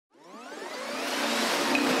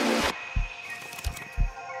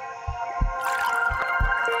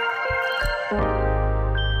In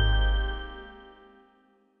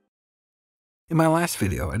my last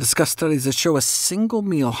video, I discussed studies that show a single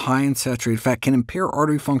meal high in saturated fat can impair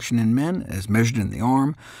artery function in men, as measured in the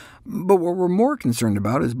arm, but what we're more concerned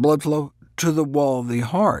about is blood flow to the wall of the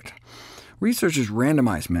heart. Researchers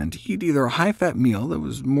randomized men to eat either a high-fat meal that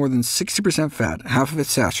was more than 60% fat, half of it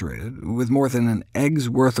saturated, with more than an egg's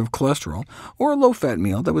worth of cholesterol, or a low-fat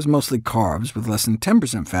meal that was mostly carbs, with less than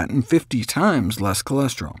 10% fat and 50 times less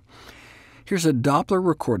cholesterol. Here's a Doppler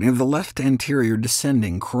recording of the left anterior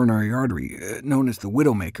descending coronary artery, known as the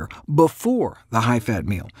widowmaker, before the high-fat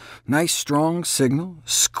meal. Nice strong signal,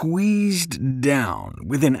 squeezed down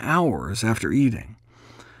within hours after eating.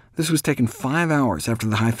 This was taken 5 hours after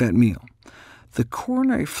the high-fat meal. The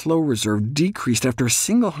coronary flow reserve decreased after a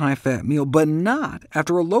single high-fat meal, but not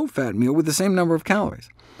after a low-fat meal with the same number of calories.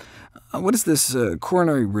 What does this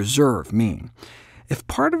coronary reserve mean? If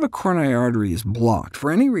part of a coronary artery is blocked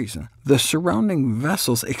for any reason, the surrounding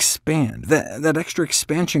vessels expand. That extra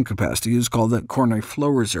expansion capacity is called the coronary flow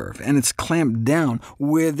reserve, and it's clamped down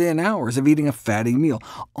within hours of eating a fatty meal,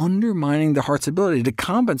 undermining the heart's ability to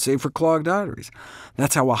compensate for clogged arteries.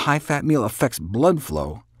 That's how a high-fat meal affects blood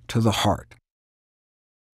flow to the heart.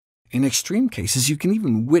 In extreme cases, you can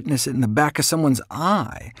even witness it in the back of someone's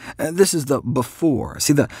eye. This is the before.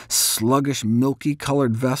 See the sluggish,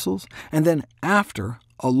 milky-colored vessels? And then after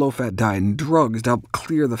a low-fat diet and drugs to help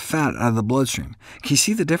clear the fat out of the bloodstream. Can you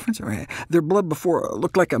see the difference? Their blood before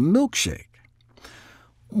looked like a milkshake.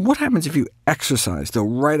 What happens if you exercise, though,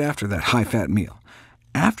 right after that high-fat meal?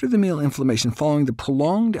 After the meal inflammation following the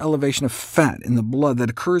prolonged elevation of fat in the blood that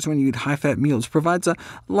occurs when you eat high-fat meals provides a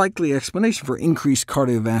likely explanation for increased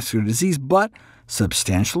cardiovascular disease, but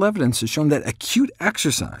substantial evidence has shown that acute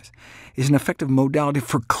exercise is an effective modality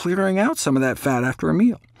for clearing out some of that fat after a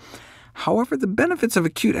meal. However, the benefits of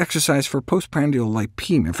acute exercise for postprandial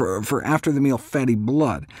lipemia, for after-the-meal fatty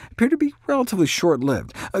blood, appear to be relatively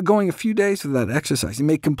short-lived. Going a few days without exercise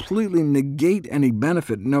may completely negate any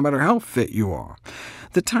benefit, no matter how fit you are.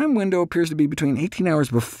 The time window appears to be between 18 hours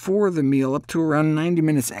before the meal up to around 90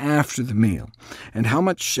 minutes after the meal. And how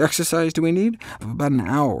much exercise do we need? About an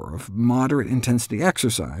hour of moderate-intensity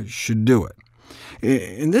exercise should do it.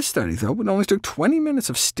 In this study, though, it only took 20 minutes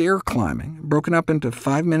of stair climbing, broken up into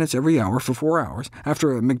 5 minutes every hour for 4 hours,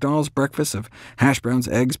 after a McDonald's breakfast of hash browns,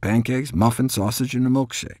 eggs, pancakes, muffin, sausage, and a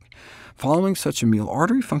milkshake. Following such a meal,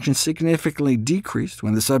 artery function significantly decreased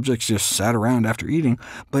when the subjects just sat around after eating,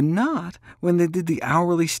 but not when they did the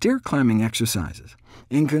hourly stair-climbing exercises.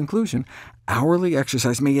 In conclusion, hourly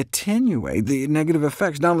exercise may attenuate the negative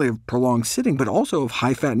effects not only of prolonged sitting, but also of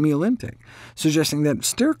high-fat meal intake, suggesting that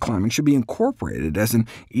stair climbing should be incorporated as an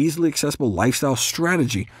easily accessible lifestyle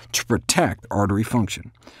strategy to protect artery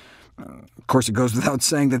function. Of course, it goes without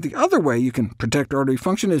saying that the other way you can protect artery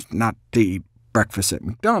function is not to eat breakfast at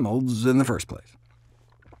McDonald's in the first place.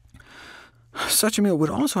 Such a meal would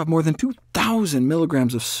also have more than 2,000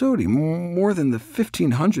 milligrams of sodium, more than the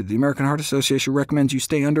 1,500 the American Heart Association recommends you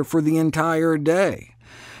stay under for the entire day.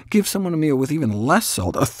 Give someone a meal with even less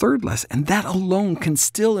salt, a third less, and that alone can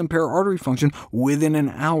still impair artery function within an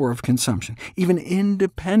hour of consumption, even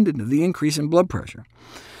independent of the increase in blood pressure.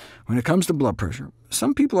 When it comes to blood pressure,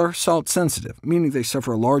 some people are salt-sensitive, meaning they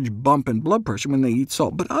suffer a large bump in blood pressure when they eat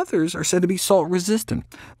salt, but others are said to be salt-resistant.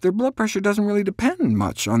 Their blood pressure doesn't really depend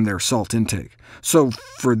much on their salt intake. So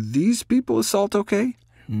for these people, is salt okay?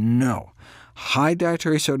 No. High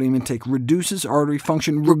dietary sodium intake reduces artery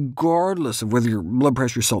function regardless of whether your blood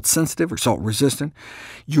pressure is salt-sensitive or salt-resistant.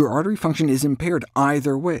 Your artery function is impaired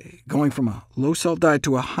either way, going from a low-salt diet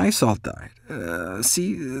to a high-salt diet.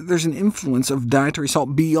 See, there's an influence of dietary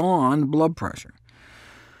salt beyond blood pressure.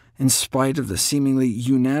 In spite of the seemingly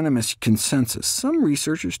unanimous consensus, some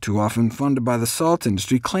researchers, too often funded by the salt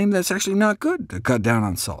industry, claim that it's actually not good to cut down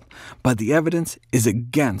on salt. But the evidence is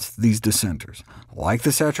against these dissenters. Like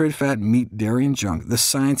the saturated fat, meat, dairy, and junk, the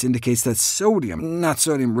science indicates that sodium, not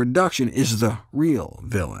sodium reduction, is the real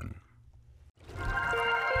villain.